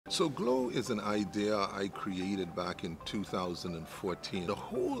So Glow is an idea I created back in 2014. The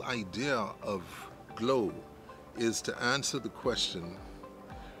whole idea of Glow is to answer the question,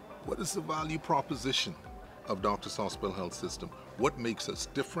 what is the value proposition of Doctors Hospital Health System? What makes us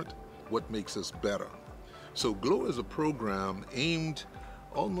different? What makes us better? So Glow is a program aimed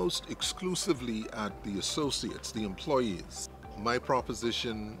almost exclusively at the associates, the employees. My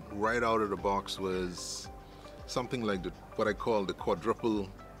proposition right out of the box was something like what I call the quadruple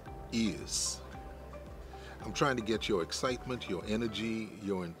E's. I'm trying to get your excitement, your energy,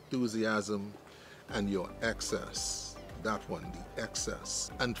 your enthusiasm, and your excess. That one, the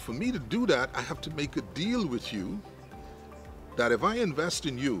excess. And for me to do that, I have to make a deal with you that if I invest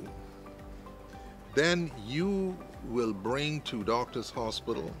in you, then you will bring to Doctors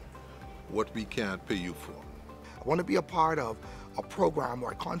Hospital what we can't pay you for. I want to be a part of a program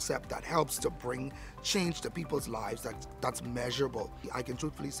or a concept that helps to bring change to people's lives that's measurable. I can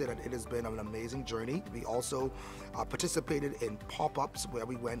truthfully say that it has been an amazing journey. We also participated in pop-ups where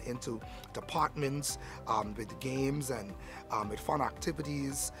we went into departments with games and with fun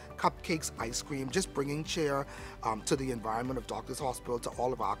activities, cupcakes, ice cream, just bringing cheer to the environment of Doctors Hospital, to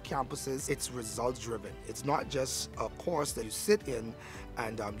all of our campuses. It's results driven. It's not just a course that you sit in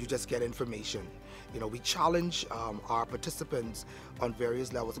and you just get information. You know, we challenge our participants on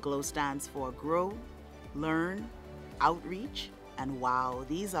various levels. GLOW stands for Grow, Learn, Outreach, and Wow.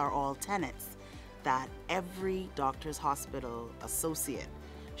 These are all tenets that every Doctors Hospital associate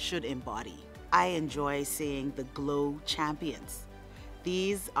should embody. I enjoy seeing the GLOW champions.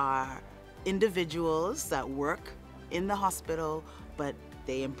 These are individuals that work in the hospital, but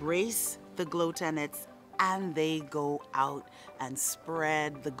they embrace the GLOW tenets and they go out and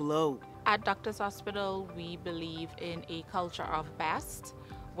spread the glow. At Doctors Hospital, we believe in a culture of best,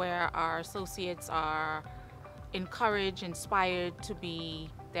 where our associates are encouraged, inspired to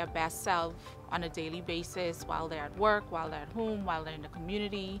be their best self on a daily basis while they're at work, while they're at home, while they're in the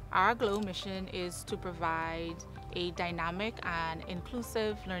community. Our GLOW mission is to provide a dynamic and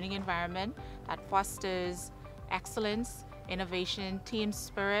inclusive learning environment that fosters excellence, innovation, team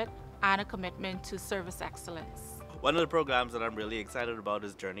spirit, and a commitment to service excellence. One of the programs that I'm really excited about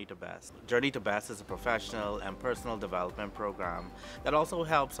is Journey to Best. Journey to Best is a professional and personal development program that also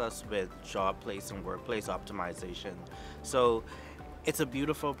helps us with job place and workplace optimization. So it's a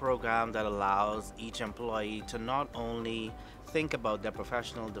beautiful program that allows each employee to not only think about their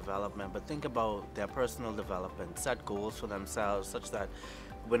professional development, but think about their personal development, set goals for themselves such that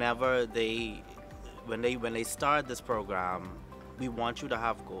when they start this program, we want you to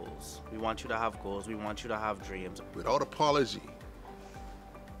have goals. We want you to have goals. We want you to have dreams. Without apology,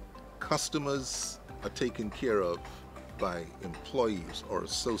 customers are taken care of by employees or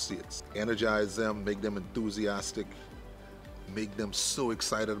associates. Energize them, make them enthusiastic, make them so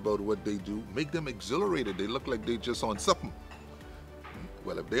excited about what they do, make them exhilarated. They look like they're just on something.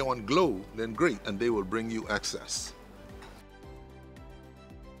 Well, if they're on GLOW, then great, and they will bring you access.